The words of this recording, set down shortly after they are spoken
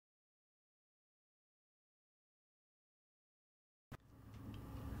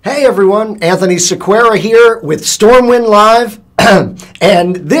Hey everyone, Anthony Sequeira here with StormWindLive.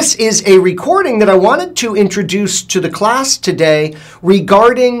 And this is a recording that I wanted to introduce to the class today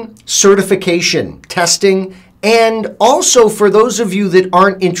regarding certification testing. And also for those of you that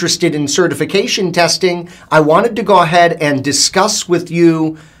aren't interested in certification testing, I wanted to go ahead and discuss with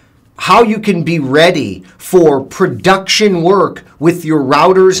you how you can be ready for production work with your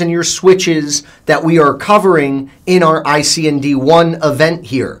routers and your switches that we are covering in our ICND1 event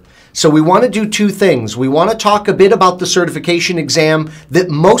here. So we want to do two things. We want to talk a bit about the certification exam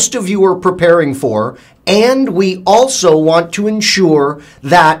that most of you are preparing for, and we also want to ensure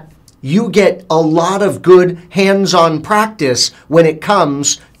that you get a lot of good hands-on practice when it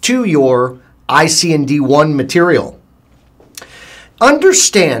comes to your ICND1 material.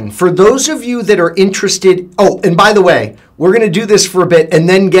 Understand, for those of you that are interested, and by the way, we're going to do this for a bit and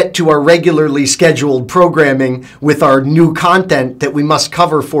then get to our regularly scheduled programming with our new content that we must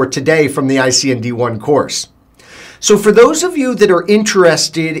cover for today from the ICND1 course. So for those of you that are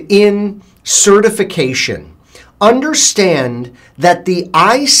interested in certification, understand that the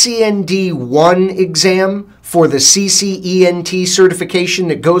ICND1 exam for the CCENT certification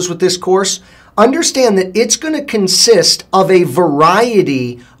that goes with this course, understand that it's going to consist of a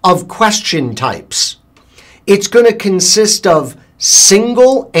variety of question types. It's going to consist of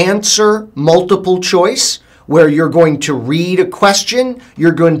single answer multiple choice, where you're going to read a question,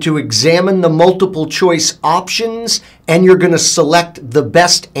 you're going to examine the multiple choice options, and you're going to select the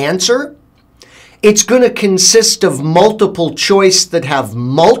best answer. It's going to consist of multiple choice that have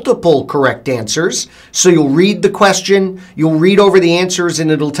multiple correct answers. So you'll read the question, you'll read over the answers,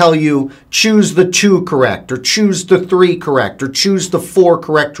 and it'll tell you choose the 2 correct, or choose the 3 correct, or choose the 4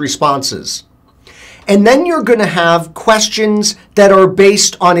 correct responses. And then you're going to have questions that are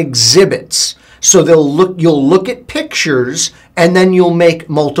based on exhibits. So you'll look at pictures, and then you'll make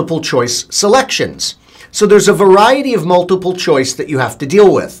multiple choice selections. So there's a variety of multiple choice that you have to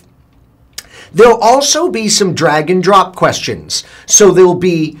deal with. There'll also be some drag and drop questions. So there'll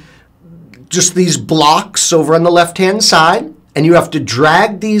be just these blocks over on the left-hand side, and you have to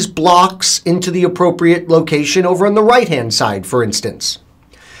drag these blocks into the appropriate location over on the right-hand side, for instance.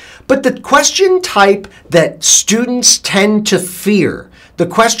 But the question type that students tend to fear, the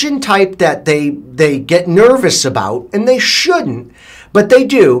question type that they get nervous about, and they shouldn't, but they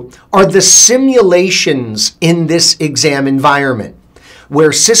do, are the simulations in this exam environment,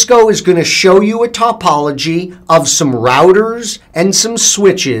 where Cisco is going to show you a topology of some routers and some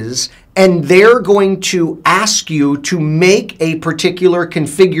switches, and they're going to ask you to make a particular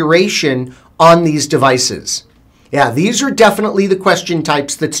configuration on these devices. Yeah, these are definitely the question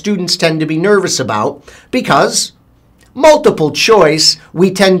types that students tend to be nervous about, because multiple choice,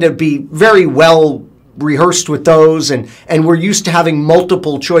 we tend to be very well rehearsed with those, and we're used to having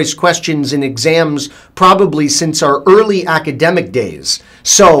multiple choice questions in exams probably since our early academic days.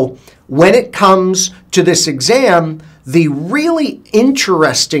 So when it comes to this exam, the really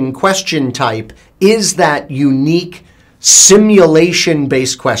interesting question type is that unique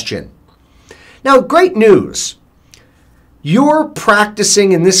simulation-based question. Now, great news. You're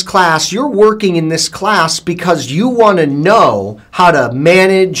practicing in this class, you're working in this class because you want to know how to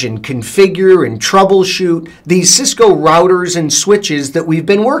manage and configure and troubleshoot these Cisco routers and switches that we've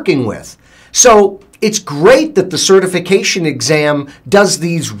been working with. So it's great that the certification exam does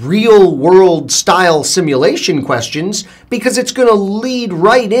these real-world style simulation questions, because it's going to lead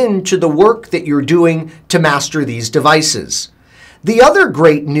right into the work that you're doing to master these devices. The other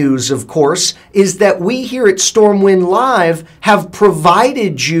great news, of course, is that we here at StormWindLive have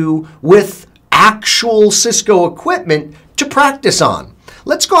provided you with actual Cisco equipment to practice on.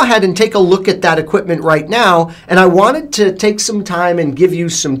 Let's go ahead and take a look at that equipment right now, and I wanted to take some time and give you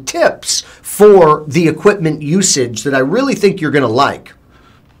some tips for the equipment usage that I really think you're going to like.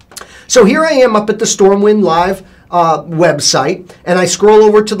 So here I am up at the StormWindLive website, and I scroll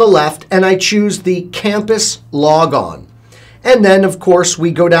over to the left, and I choose the Campus Logon. And then, of course,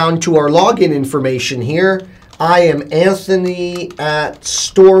 we go down to our login information here. I am Anthony at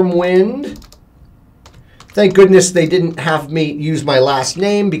StormWind. Thank goodness they didn't have me use my last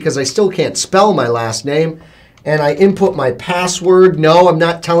name, because I still can't spell my last name. And I input my password. No, I'm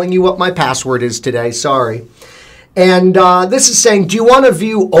not telling you what my password is today. Sorry. And this is saying, do you want to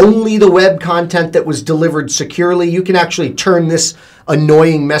view only the web content that was delivered securely? You can actually turn this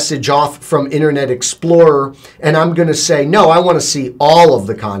annoying message off from Internet Explorer. And I'm going to say, no, I want to see all of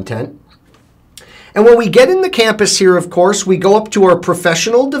the content. And when we get in the campus here, of course, we go up to our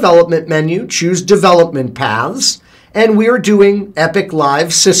professional development menu, choose development paths, and we're doing Epic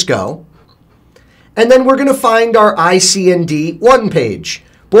Live Cisco. And then we're going to find our ICND1 page.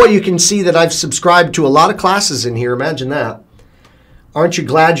 Boy, you can see that I've subscribed to a lot of classes in here. Imagine that. Aren't you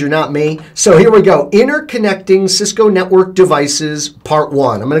glad you're not me? So here we go. Interconnecting Cisco Network Devices, Part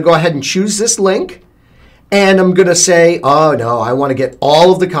 1. I'm going to go ahead and choose this link. And I'm going to say, oh no, I want to get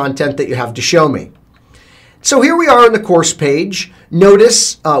all of the content that you have to show me. So here we are on the course page.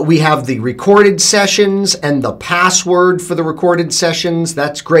 Notice we have the recorded sessions and the password for the recorded sessions.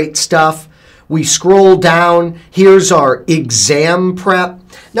 That's great stuff. We scroll down. Here's our exam prep.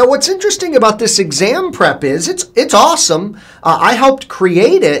 Now, what's interesting about this exam prep is it's awesome. I helped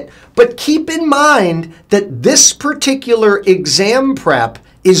create it, but keep in mind that this particular exam prep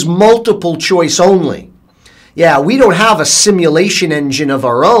is multiple choice only. Yeah, we don't have a simulation engine of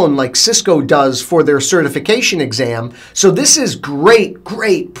our own like Cisco does for their certification exam. So this is great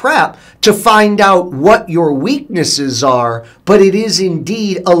prep to find out what your weaknesses are, but it is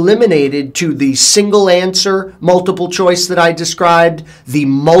indeed eliminated to the single answer multiple choice that I described, the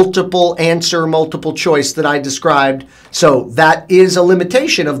multiple answer multiple choice that I described. So that is a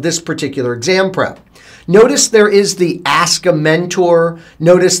limitation of this particular exam prep. Notice there is the Ask a Mentor.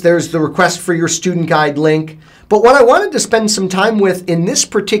 Notice there's the Request for Your Student Guide link. But what I wanted to spend some time with in this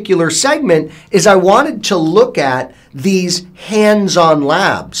particular segment is I wanted to look at these hands-on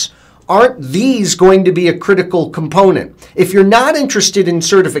labs. Aren't these going to be a critical component? If you're not interested in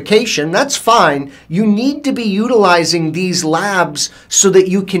certification, that's fine. You need to be utilizing these labs so that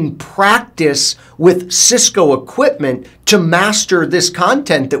you can practice with Cisco equipment to master this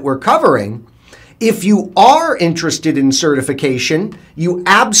content that we're covering. If you are interested in certification, you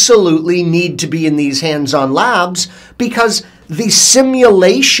absolutely need to be in these hands-on labs because the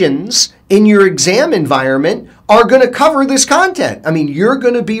simulations in your exam environment are going to cover this content. I mean, you're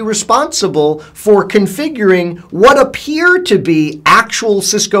going to be responsible for configuring what appear to be actual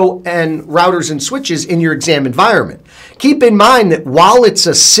Cisco and routers and switches in your exam environment. Keep in mind that while it's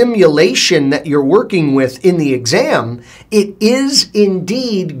a simulation that you're working with in the exam, it is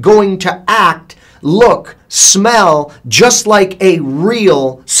indeed going to act, look, smell just like a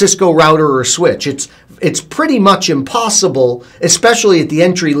real Cisco router or switch. It's pretty much impossible, especially at the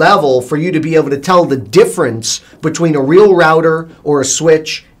entry level, for you to be able to tell the difference between a real router or a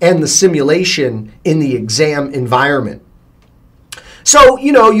switch and the simulation in the exam environment. So,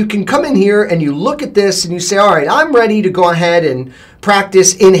 you can come in here and you look at this and you say, all right, I'm ready to go ahead and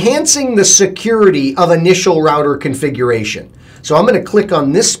practice enhancing the security of initial router configuration. So I'm going to click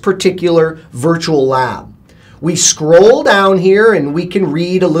on this particular virtual lab. We scroll down here and we can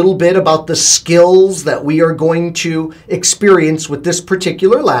read a little bit about the skills that we are going to experience with this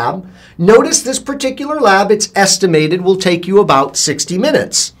particular lab. Notice this particular lab, it's estimated will take you about 60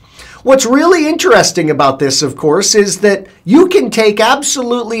 minutes. What's really interesting about this, of course, is that you can take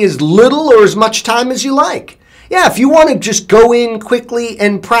absolutely as little or as much time as you like. Yeah, if you want to just go in quickly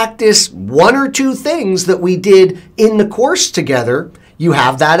and practice one or two things that we did in the course together, you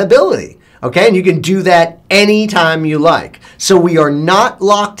have that ability. Okay, and you can do that anytime you like. So we are not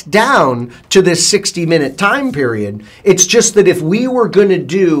locked down to this 60-minute time period. It's just that if we were going to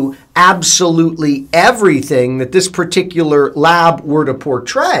do absolutely everything that this particular lab were to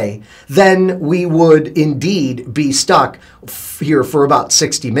portray, then we would indeed be stuck here for about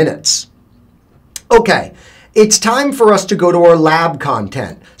 60 minutes. Okay. It's time for us to go to our lab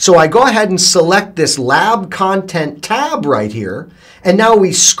content. So I go ahead and select this lab content tab right here. And now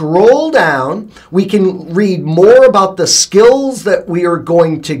we scroll down. We can read more about the skills that we are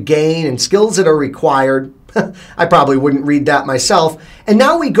going to gain and skills that are required. I probably wouldn't read that myself. And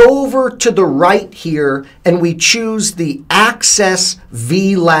now we go over to the right here and we choose the Access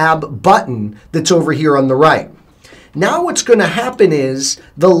VLab button that's over here on the right. Now what's going to happen is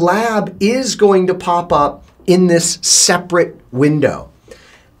the lab is going to pop up in this separate window.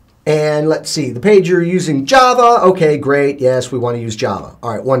 And let's see, the page you're using Java. Okay, great. Yes, we want to use Java.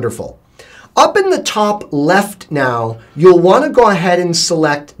 All right, wonderful. Up in the top left now, you'll want to go ahead and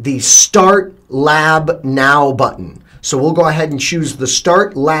select the Start Lab Now button. So we'll go ahead and choose the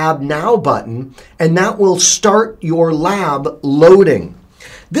Start Lab Now button, and that will start your lab loading.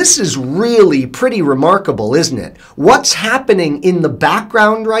 This is really pretty remarkable, isn't it? What's happening in the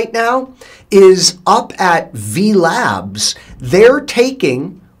background right now is up at VLabs, they're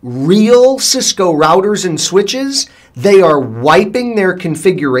taking real Cisco routers and switches, they are wiping their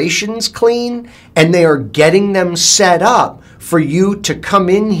configurations clean, and they are getting them set up for you to come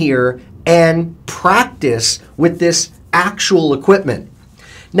in here and practice with this actual equipment.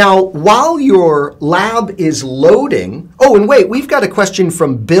 Now, while your lab is loading, oh, and wait, we've got a question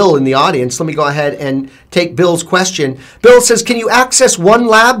from Bill in the audience. Let me go ahead and take Bill's question. Bill says, can you access one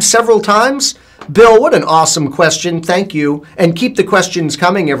lab several times? Bill, what an awesome question. Thank you. And keep the questions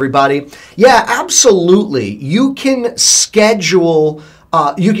coming, everybody. Yeah, absolutely. You can schedule,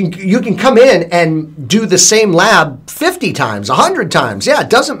 you can come in and do the same lab 50 times, 100 times. Yeah, it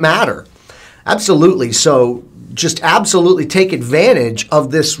doesn't matter. Absolutely. So just absolutely take advantage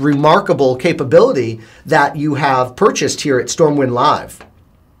of this remarkable capability that you have purchased here at StormWindLive.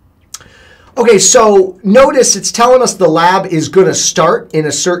 Okay, so notice it's telling us the lab is going to start in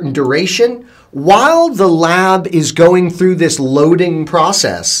a certain duration. While the lab is going through this loading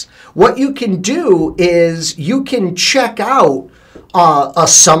process, what you can do is you can check out a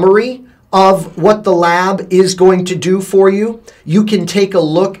summary of what the lab is going to do for you. You can take a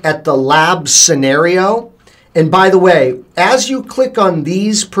look at the lab scenario. And by the way, as you click on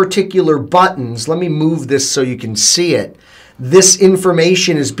these particular buttons, let me move this so you can see it. This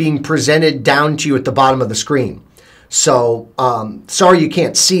information is being presented down to you at the bottom of the screen. So sorry you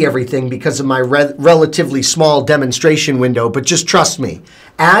can't see everything because of my relatively small demonstration window, but just trust me.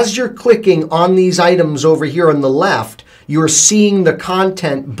 As you're clicking on these items over here on the left, you're seeing the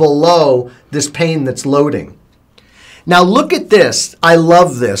content below this pane that's loading. Now look at this. I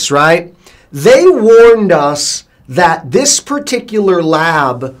love this, right? They warned us that this particular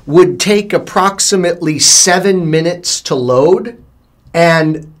lab would take approximately 7 minutes to load,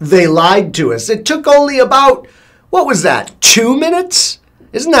 and they lied to us. It took only about, what was that, 2 minutes?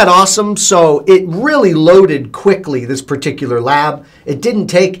 Isn't that awesome? So it really loaded quickly, this particular lab. It didn't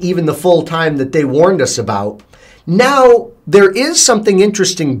take even the full time that they warned us about. Now, there is something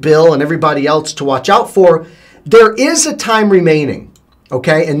interesting, Bill, and everybody else to watch out for. There is a time remaining,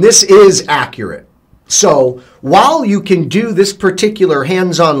 okay? And this is accurate. So while you can do this particular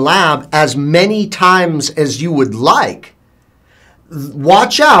hands-on lab as many times as you would like,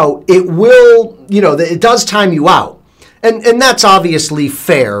 watch out, it will, it does time you out. And that's obviously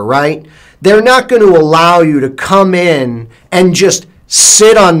fair, right? They're not going to allow you to come in and just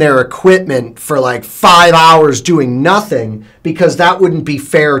sit on their equipment for like 5 hours doing nothing, because that wouldn't be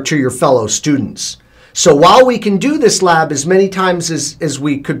fair to your fellow students. So while we can do this lab as many times as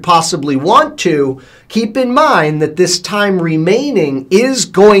we could possibly want to, keep in mind that this time remaining is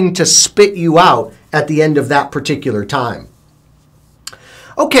going to spit you out at the end of that particular time.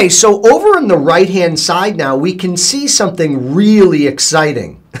 Okay, so over on the right-hand side now, we can see something really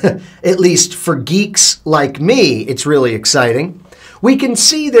exciting. At least for geeks like me, it's really exciting. We can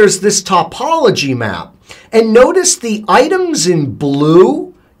see there's this topology map. And notice the items in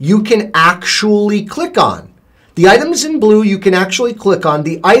blue you can actually click on. The items in blue you can actually click on.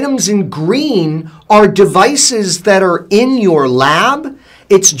 The items in green are devices that are in your lab.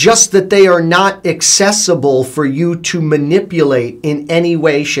 It's just that they are not accessible for you to manipulate in any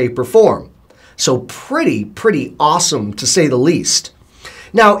way, shape, or form. So pretty awesome to say the least.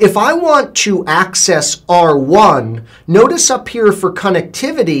 Now, if I want to access R1, notice up here for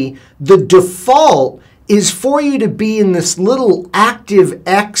connectivity, the default is for you to be in this little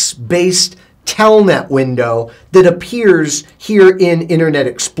ActiveX-based telnet window that appears here in Internet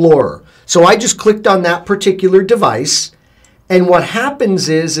Explorer. So I just clicked on that particular device, and what happens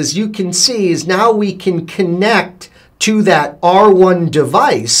is, as you can see, is now we can connect to that R1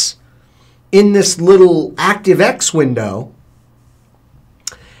 device in this little ActiveX window.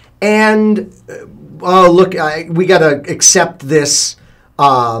 And, oh, look, we got to accept this.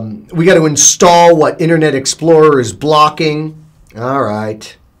 We got to install what Internet Explorer is blocking. All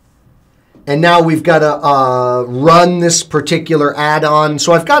right. And now we've got to run this particular add-on.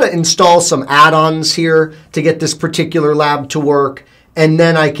 So I've got to install some add-ons here to get this particular lab to work. And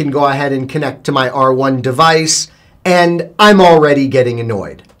then I can go ahead and connect to my R1 device. And I'm already getting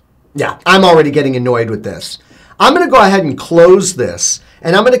annoyed. Yeah, I'm already getting annoyed with this. I'm going to go ahead and close this.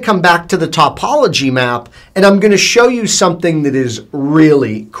 And I'm going to come back to the topology map, and I'm going to show you something that is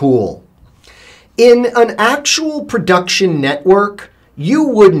really cool. In an actual production network, you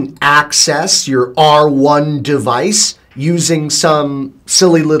wouldn't access your R1 device using some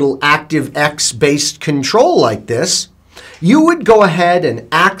silly little ActiveX-based control like this. You would go ahead and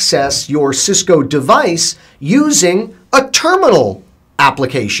access your Cisco device using a terminal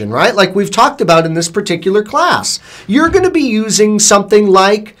application, right? Like we've talked about in this particular class. You're going to be using something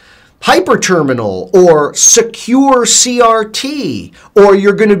like Hyperterminal or Secure CRT, or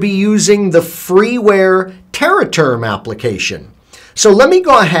you're going to be using the freeware TerraTerm application. So let me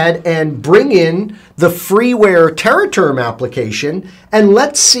go ahead and bring in the freeware TerraTerm application, and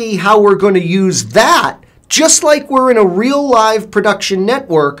let's see how we're going to use that, just like we're in a real live production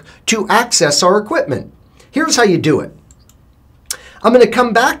network, to access our equipment. Here's how you do it. I'm going to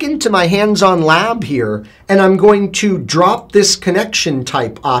come back into my hands-on lab here, and I'm going to drop this connection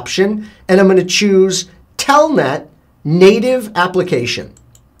type option, and I'm going to choose Telnet native application.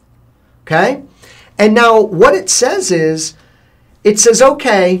 Okay? And now what it says is, it says,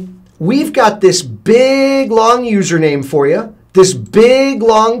 okay, we've got this big long username for you, this big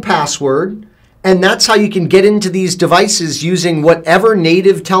long password, and that's how you can get into these devices using whatever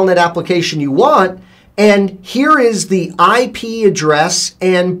native Telnet application you want. And here is the IP address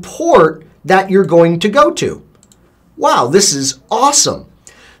and port that you're going to go to. Wow, this is awesome.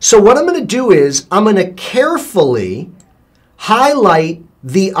 So what I'm going to do is I'm going to carefully highlight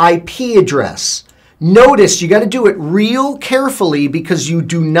the IP address. Notice you got to do it real carefully because you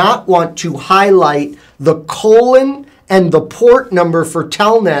do not want to highlight the colon and the port number for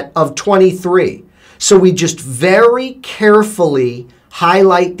Telnet of 23. So we just very carefully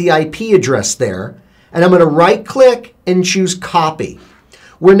highlight the IP address there. And I'm going to right click and choose copy.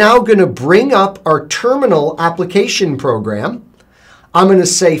 We're now going to bring up our terminal application program. I'm going to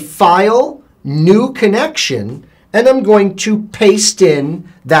say file, new connection, and I'm going to paste in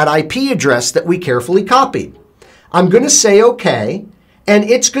that IP address that we carefully copied. I'm going to say OK, and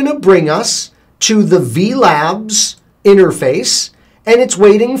it's going to bring us to the VLabs interface, and it's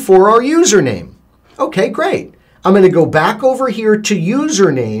waiting for our username. OK, great. I'm going to go back over here to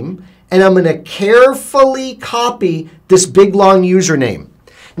username, and I'm going to carefully copy this big long username.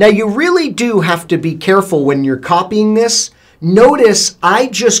 Now you really do have to be careful when you're copying this. Notice I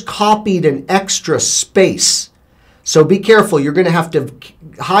just copied an extra space. So be careful. You're going to have to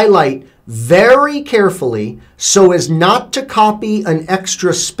highlight very carefully so as not to copy an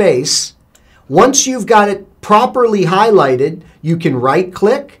extra space. Once you've got it properly highlighted, you can right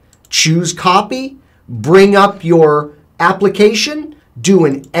click, choose copy, bring up your application, do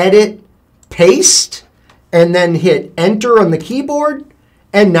an edit, paste, and then hit enter on the keyboard,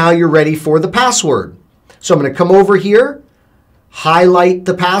 and now you're ready for the password. So I'm going to come over here, highlight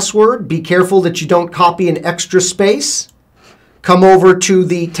the password, be careful that you don't copy an extra space, come over to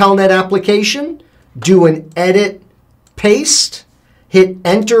the Telnet application, do an edit, paste, hit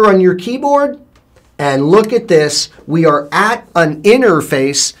enter on your keyboard, and look at this, we are at an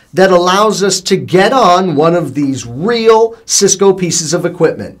interface that allows us to get on one of these real Cisco pieces of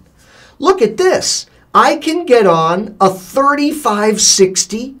equipment. Look at this. I can get on a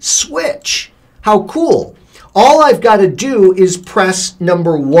 3560 switch. How cool. All I've got to do is press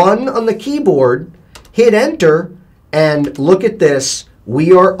number 1 on the keyboard, hit enter, and look at this.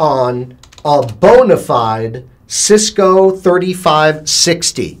 We are on a bona fide Cisco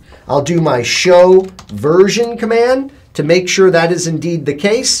 3560. I'll do my show version command to make sure that is indeed the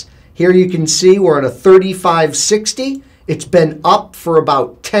case. Here you can see we're on a 3560. It's been up for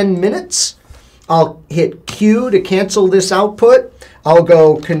about 10 minutes. I'll hit Q to cancel this output. I'll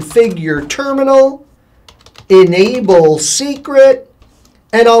go configure terminal, enable secret,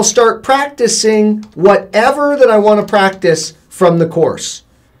 and I'll start practicing whatever that I want to practice from the course.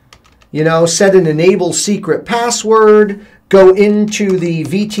 You know, set an enable secret password, go into the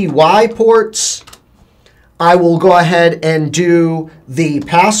VTY ports. I will go ahead and do the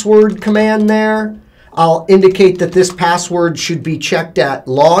password command there. I'll indicate that this password should be checked at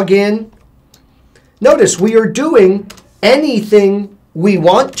login. Notice we are doing anything we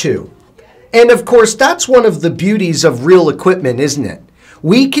want to. And of course, that's one of the beauties of real equipment, isn't it?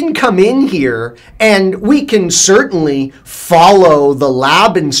 We can come in here and we can certainly follow the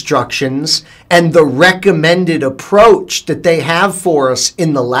lab instructions and the recommended approach that they have for us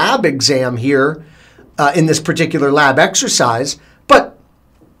in the lab exam here in this particular lab exercise. But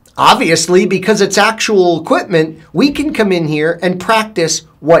obviously, because it's actual equipment, we can come in here and practice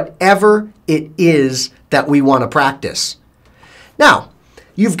whatever it is that we want to practice. Now,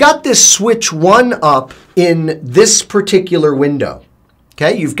 you've got this switch 1 up in this particular window.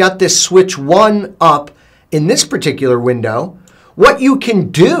 Okay, you've got this switch 1 up in this particular window. What you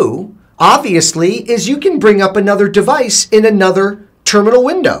can do, obviously, is you can bring up another device in another terminal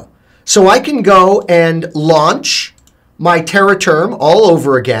window. So I can go and launch my TerraTerm all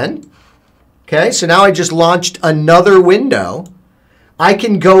over again. Okay, so now I just launched another window. I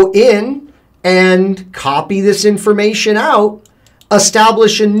can go in and copy this information out,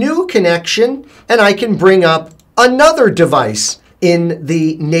 establish a new connection, and I can bring up another device in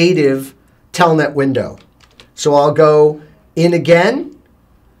the native Telnet window. So I'll go in again,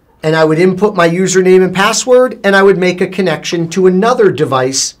 and I would input my username and password, and I would make a connection to another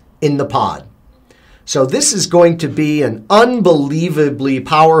device in the pod. So this is going to be an unbelievably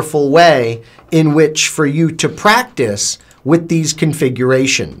powerful way in which for you to practice with these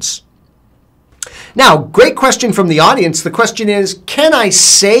configurations. Now, great question from the audience. The question is, can I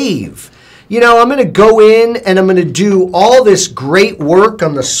save? You know, I'm going to go in and I'm going to do all this great work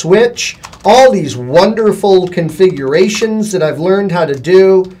on the switch, all these wonderful configurations that I've learned how to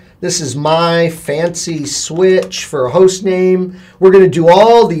do. This is my fancy switch for a host name. We're going to do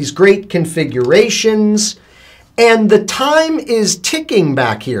all these great configurations. And the time is ticking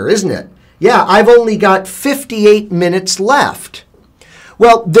back here, isn't it? Yeah, I've only got 58 minutes left.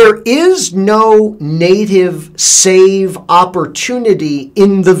 Well, there is no native save opportunity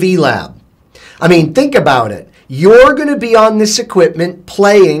in the VLab. I mean, think about it. You're going to be on this equipment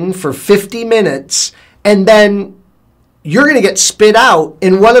playing for 50 minutes, and then you're going to get spit out,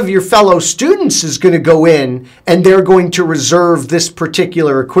 and one of your fellow students is going to go in, and they're going to reserve this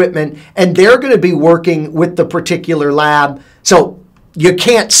particular equipment, and they're going to be working with the particular lab. So you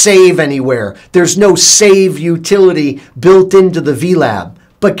can't save anywhere. There's no save utility built into the VLab.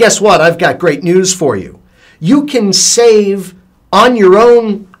 But guess what? I've got great news for you. You can save on your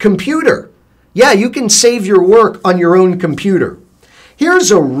own computer. Yeah, you can save your work on your own computer.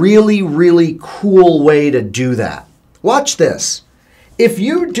 Here's a really, really cool way to do that. Watch this. If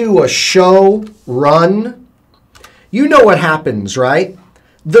you do a show run, you know what happens, right?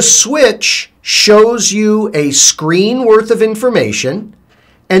 The switch shows you a screen worth of information,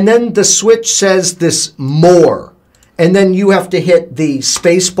 and then the switch says this more. And then you have to hit the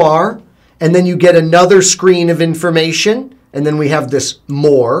space bar, and then you get another screen of information, and then we have this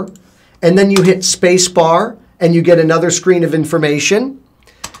more. And then you hit space bar, and you get another screen of information.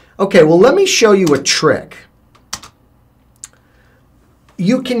 Okay, well, let me show you a trick.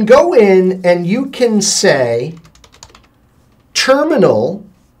 You can go in and you can say terminal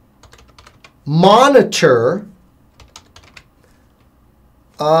monitor.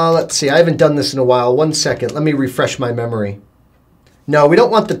 Let's see, I haven't done this in a while. 1 second, let me refresh my memory. No, we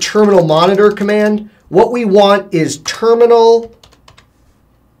don't want the terminal monitor command. What we want is terminal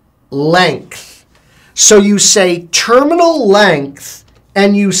length. So you say terminal length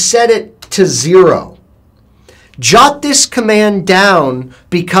and you set it to 0. Jot this command down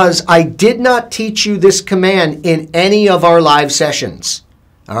because I did not teach you this command in any of our live sessions.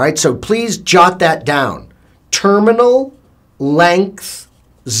 All right, so please jot that down. Terminal length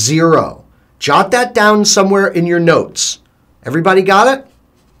 0. Jot that down somewhere in your notes. Everybody got it?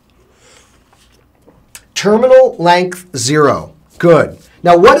 Terminal length 0. Good.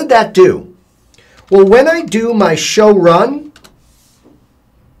 Now, what did that do? Well, when I do my show run,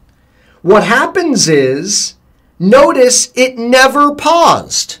 what happens is, notice it never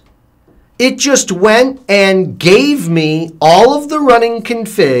paused. It just went and gave me all of the running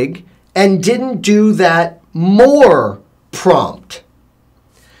config and didn't do that more prompt.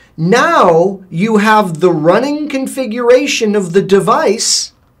 Now you have the running configuration of the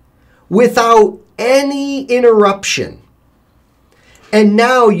device without any interruption. And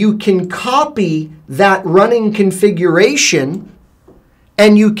now you can copy that running configuration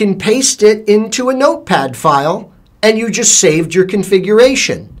and you can paste it into a notepad file and you just saved your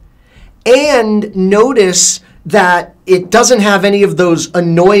configuration. And notice that it doesn't have any of those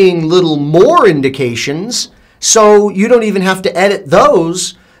annoying little more indications, so you don't even have to edit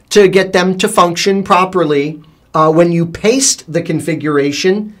those to get them to function properly when you paste the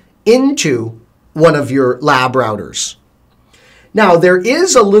configuration into one of your lab routers. Now, there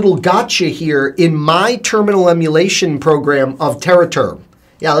is a little gotcha here in my terminal emulation program of TerraTerm.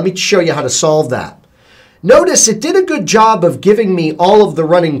 Yeah, let me show you how to solve that. Notice it did a good job of giving me all of the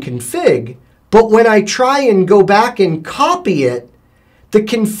running config, but when I try and go back and copy it, the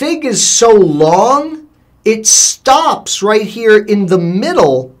config is so long, it stops right here in the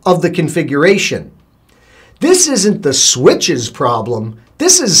middle of the configuration. This isn't the switch's problem.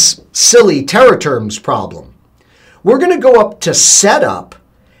 This is silly TerraTerm's problem. We're going to go up to Setup,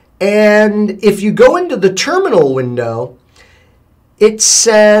 and if you go into the terminal window, it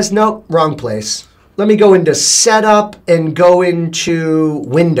says, no, wrong place. Let me go into Setup and go into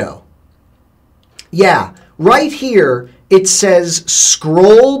Window. Yeah, right here it says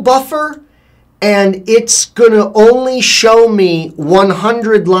Scroll Buffer, and it's going to only show me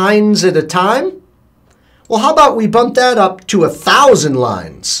 100 lines at a time. Well, how about we bump that up to 1,000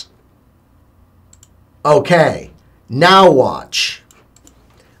 lines? Okay, now watch.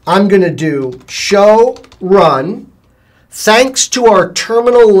 I'm going to do show run. Thanks to our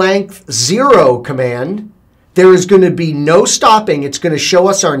terminal length 0 command, there is going to be no stopping. It's going to show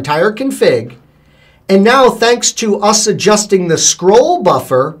us our entire config. And now, thanks to us adjusting the scroll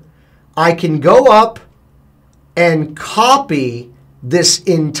buffer, I can go up and copy this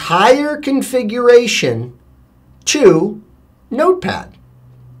entire configuration to Notepad.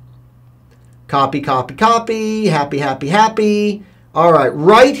 Copy, copy, copy, happy, happy, happy. All right,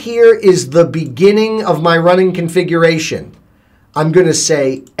 right here is the beginning of my running configuration. I'm going to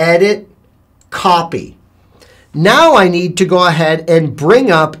say edit, copy. Now I need to go ahead and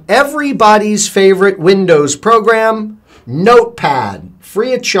bring up everybody's favorite Windows program, Notepad,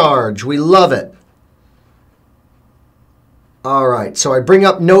 free of charge. We love it. All right, so I bring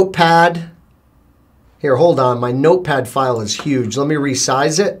up Notepad. Here, hold on. My Notepad file is huge. Let me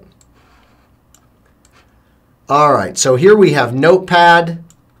resize it. All right, so here we have Notepad,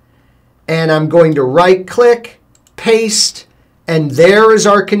 and I'm going to right-click, paste, and there is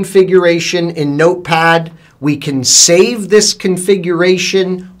our configuration in Notepad. We can save this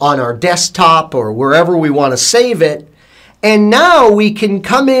configuration on our desktop or wherever we want to save it. And now we can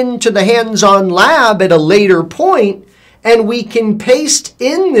come into the hands-on lab at a later point, and we can paste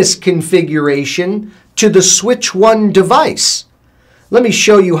in this configuration to the Switch 1 device. Let me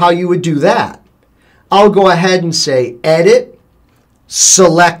show you how you would do that. I'll go ahead and say edit,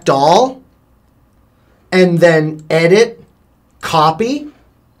 select all, and then edit, copy,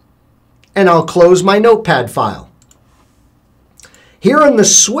 and I'll close my Notepad file. Here on the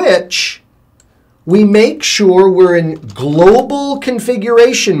switch, we make sure we're in global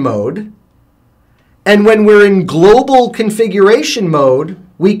configuration mode. And when we're in global configuration mode,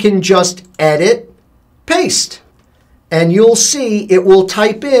 we can just edit, paste. And you'll see it will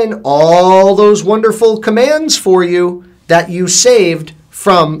type in all those wonderful commands for you that you saved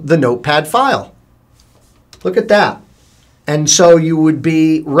from the Notepad file. Look at that. And so you would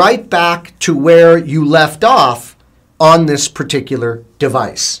be right back to where you left off on this particular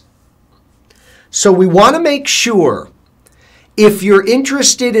device. So we want to make sure, if you're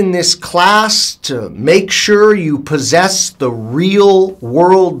interested in this class, to make sure you possess the real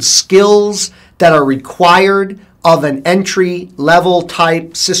world skills that are required of an entry-level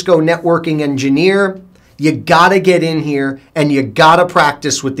type Cisco networking engineer, you gotta get in here and you gotta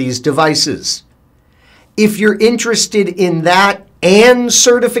practice with these devices. If you're interested in that and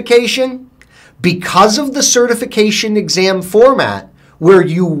certification, because of the certification exam format, where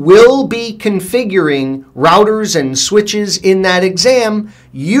you will be configuring routers and switches in that exam,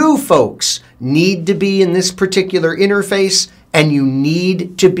 you folks need to be in this particular interface, and you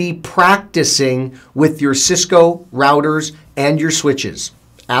need to be practicing with your Cisco routers and your switches.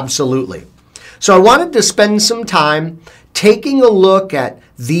 Absolutely. So I wanted to spend some time taking a look at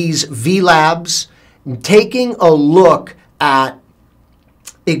these VLabs, and taking a look at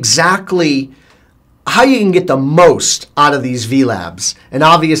exactly how you can get the most out of these VLabs. And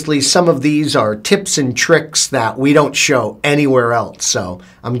obviously some of these are tips and tricks that we don't show anywhere else. So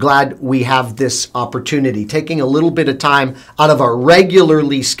I'm glad we have this opportunity, taking a little bit of time out of our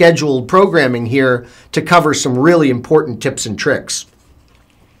regularly scheduled programming here to cover some really important tips and tricks.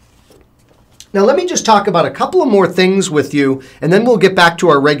 Now let me just talk about a couple of more things with you, and then we'll get back to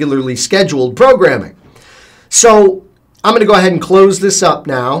our regularly scheduled programming. So I'm going to go ahead and close this up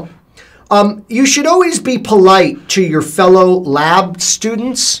now. You should always be polite to your fellow lab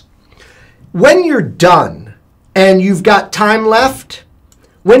students. When you're done and you've got time left,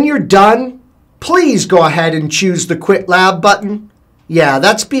 when you're done, please go ahead and choose the Quit Lab button. Yeah,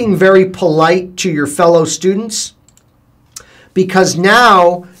 that's being very polite to your fellow students, because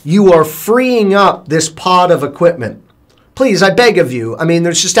now you are freeing up this pod of equipment. Please, I beg of you. I mean,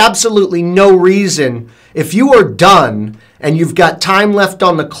 there's just absolutely no reason. If you are done and you've got time left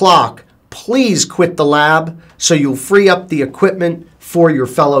on the clock, please quit the lab so you'll free up the equipment for your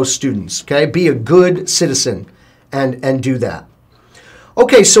fellow students, okay? Be a good citizen and do that.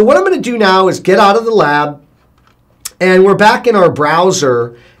 Okay, so what I'm going to do now is get out of the lab, and we're back in our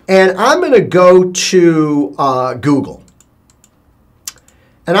browser, and I'm going to go to Google.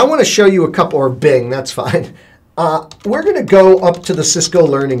 And I want to show you a couple, or Bing, that's fine. We're going to go up to the Cisco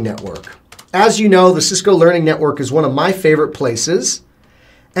Learning Network. As you know, the Cisco Learning Network is one of my favorite places.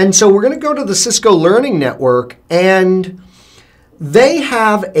 And so we're going to go to the Cisco Learning Network, and they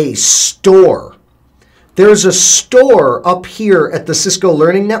have a store. There's a store up here at the Cisco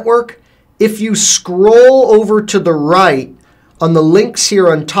Learning Network. If you scroll over to the right, on the links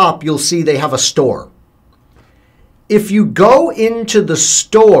here on top, you'll see they have a store. If you go into the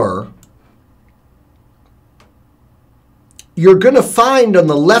store, you're going to find on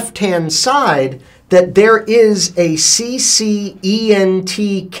the left-hand side that there is a CCENT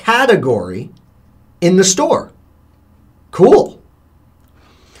category in the store. Cool.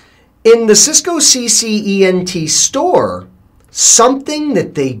 In the Cisco CCENT store, something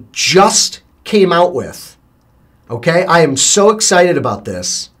that they just came out with, okay, I am so excited about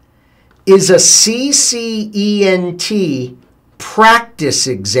this, is a CCENT practice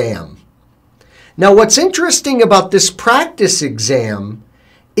exam. Now, what's interesting about this practice exam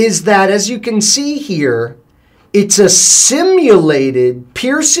is that, as you can see here, it's a simulated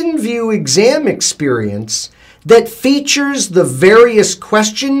Pearson VUE exam experience that features the various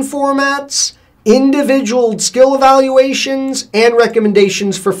question formats, individual skill evaluations, and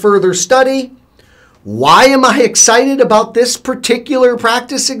recommendations for further study. Why am I excited about this particular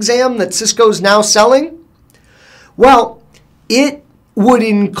practice exam that Cisco's now selling? Well, it would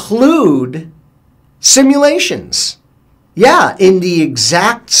include simulations. Yeah, in the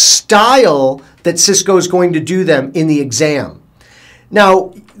exact style that Cisco is going to do them in the exam.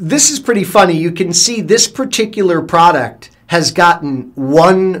 Now, this is pretty funny. You can see this particular product has gotten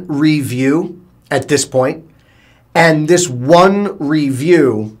one review at this point, and this one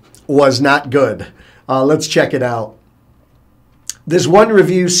review was not good. Let's check it out. This one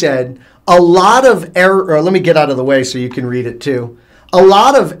review said, a lot of error, or let me get out of the way so you can read it too. A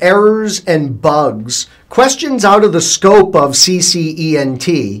lot of errors and bugs, questions out of the scope of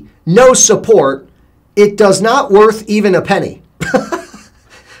CCENT, no support, it does not worth even a penny.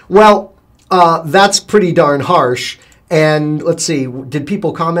 Well, that's pretty darn harsh. And let's see, did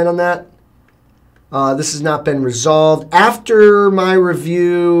people comment on that? This has not been resolved. After my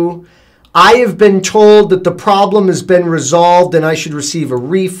review, I have been told that the problem has been resolved and I should receive a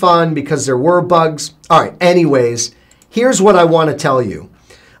refund because there were bugs. All right, anyways, here's what I want to tell you.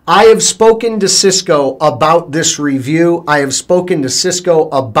 I have spoken to Cisco about this review. I have spoken to Cisco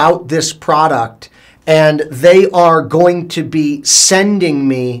about this product, and they are going to be sending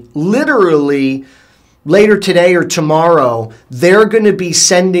me literally later today or tomorrow. They're going to be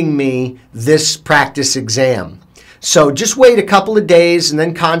sending me this practice exam. So just wait a couple of days and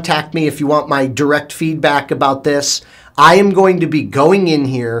then contact me if you want my direct feedback about this. I am going to be going in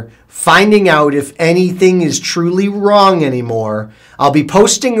here, finding out if anything is truly wrong anymore. I'll be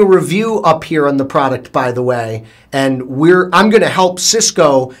posting a review up here on the product, by the way, and I'm going to help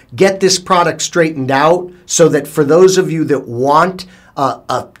Cisco get this product straightened out so that for those of you that want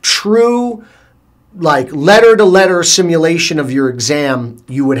a true, like letter-to-letter simulation of your exam,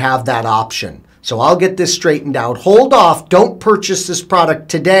 you would have that option. So I'll get this straightened out. Hold off. Don't purchase this product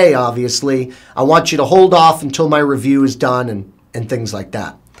today, obviously. I want you to hold off until my review is done and things like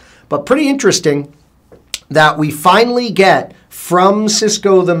that. But pretty interesting that we finally get from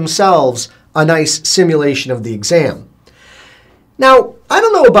Cisco themselves a nice simulation of the exam. Now, I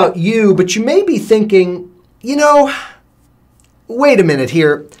don't know about you, but you may be thinking, you know, wait a minute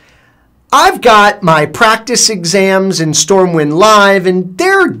here. I've got my practice exams in StormWindLive, and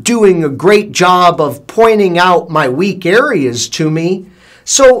they're doing a great job of pointing out my weak areas to me.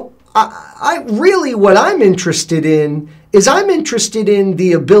 So I really, what I'm interested in is I'm interested in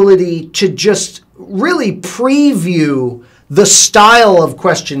the ability to just really preview the style of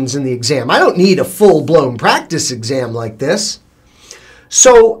questions in the exam. I don't need a full-blown practice exam like this.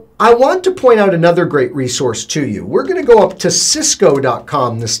 So I want to point out another great resource to you. We're going to go up to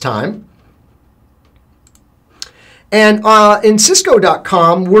Cisco.com this time. And in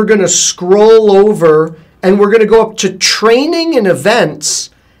Cisco.com, we're going to scroll over and we're going to go up to training and events,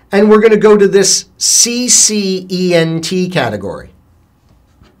 and we're going to go to this CCENT category.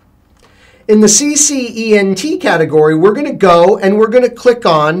 In the CCENT category, we're going to go and we're going to click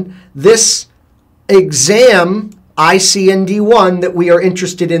on this exam ICND1 that we are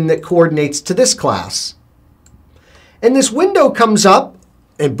interested in that coordinates to this class. And this window comes up.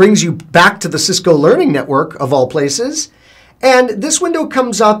 It brings you back to the Cisco Learning Network, of all places. And this window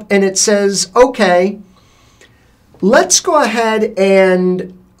comes up and it says, okay, let's go ahead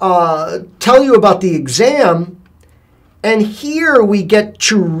and tell you about the exam. And here we get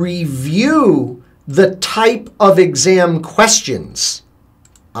to review the type of exam questions.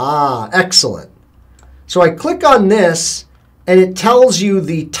 Ah, excellent. So I click on this and it tells you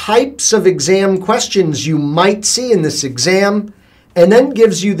the types of exam questions you might see in this exam, and then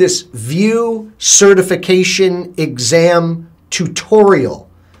gives you this VUE certification exam tutorial.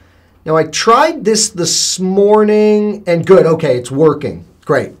 Now, I tried this morning, and good, okay, it's working.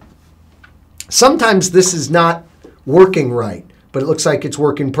 Great. Sometimes this is not working right, but it looks like it's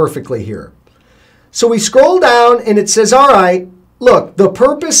working perfectly here. So we scroll down, and it says, all right, look, the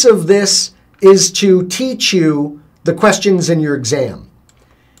purpose of this is to teach you the questions in your exam.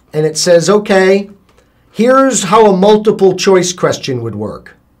 And it says, okay, here's how a multiple choice question would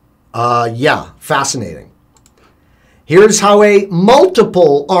work. Yeah, fascinating. Here's how a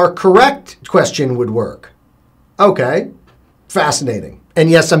multiple or correct question would work. Okay, fascinating. And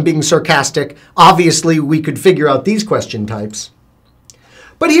yes, I'm being sarcastic. Obviously, we could figure out these question types.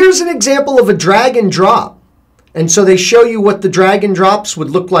 But here's an example of a drag and drop. And so they show you what the drag and drops would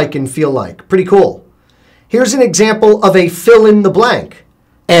look like and feel like. Pretty cool. Here's an example of a fill in the blank.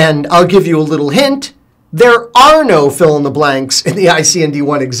 And I'll give you a little hint. There are no fill in the blanks in the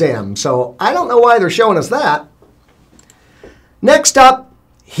ICND1 exam. So I don't know why they're showing us that. Next up,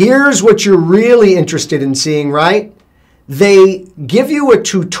 here's what you're really interested in seeing, right? They give you a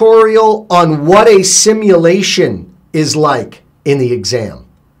tutorial on what a simulation is like in the exam.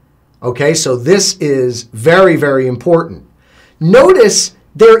 Okay, so this is very, very important. Notice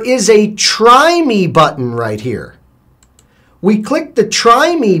there is a Try Me button right here. We click the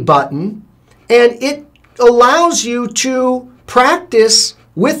Try Me button, and it allows you to practice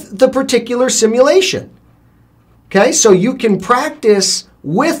with the particular simulation. Okay, so you can practice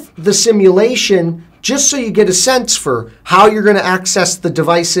with the simulation just so you get a sense for how you're going to access the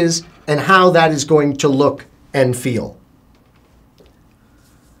devices and how that is going to look and feel.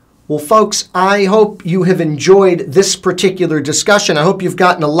 Well, folks, I hope you have enjoyed this particular discussion. I hope you've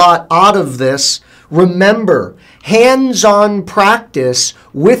gotten a lot out of this. Remember, hands-on practice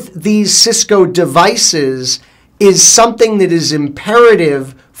with these Cisco devices is something that is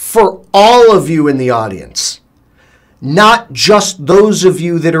imperative for all of you in the audience. Not just those of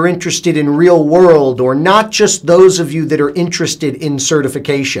you that are interested in real world, or not just those of you that are interested in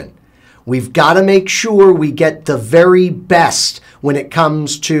certification. We've got to make sure we get the very best when it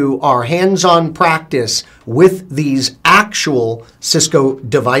comes to our hands-on practice with these actual Cisco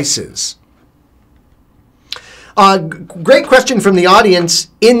devices. Great question from the audience.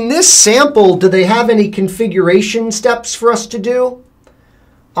 In this sample, do they have any configuration steps for us to do?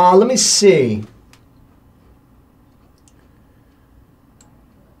 Let me see.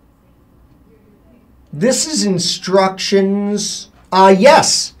 This is instructions.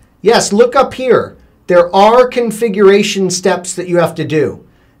 Yes, look up here. There are configuration steps that you have to do.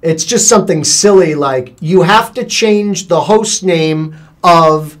 It's just something silly like you have to change the host name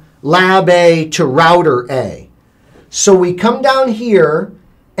of Lab A to Router A. So we come down here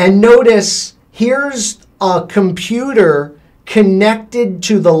and notice here's a computer connected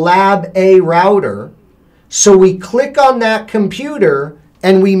to the Lab A router. So we click on that computer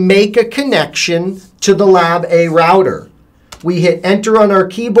and we make a connection to the Lab A router. We hit enter on our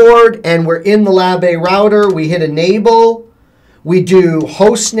keyboard and we're in the Lab A router. We hit enable. We do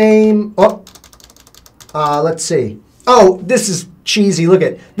host name. Let's see. Oh, this is cheesy. Look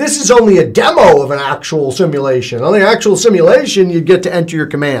at this is only a demo of an actual simulation. On the actual simulation, you get to enter your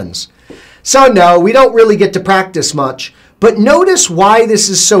commands. So no, we don't really get to practice much. But notice why this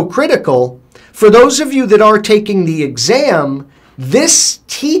is so critical. For those of you that are taking the exam, this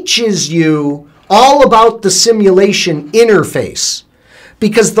teaches you all about the simulation interface.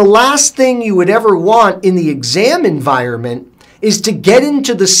 Because the last thing you would ever want in the exam environment is to get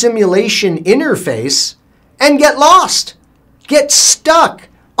into the simulation interface and get lost, get stuck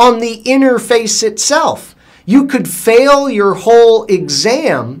on the interface itself. You could fail your whole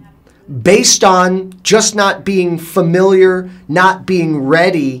exam based on just not being familiar, not being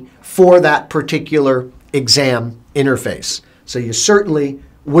ready for that particular exam interface. So you certainly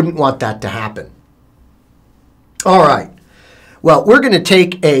wouldn't want that to happen. All right. Well, we're going to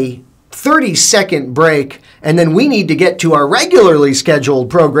take a 30-second break, and then we need to get to our regularly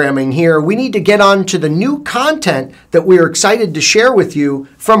scheduled programming here. We need to get on to the new content that we're excited to share with you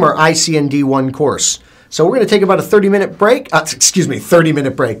from our ICND1 course. So we're going to take about a 30-minute break.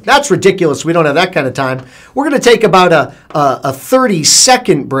 30-minute break. That's ridiculous. We don't have that kind of time. We're going to take about a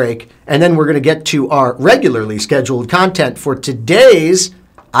 30-second break, and then we're going to get to our regularly scheduled content for today's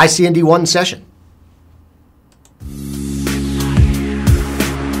ICND1 session.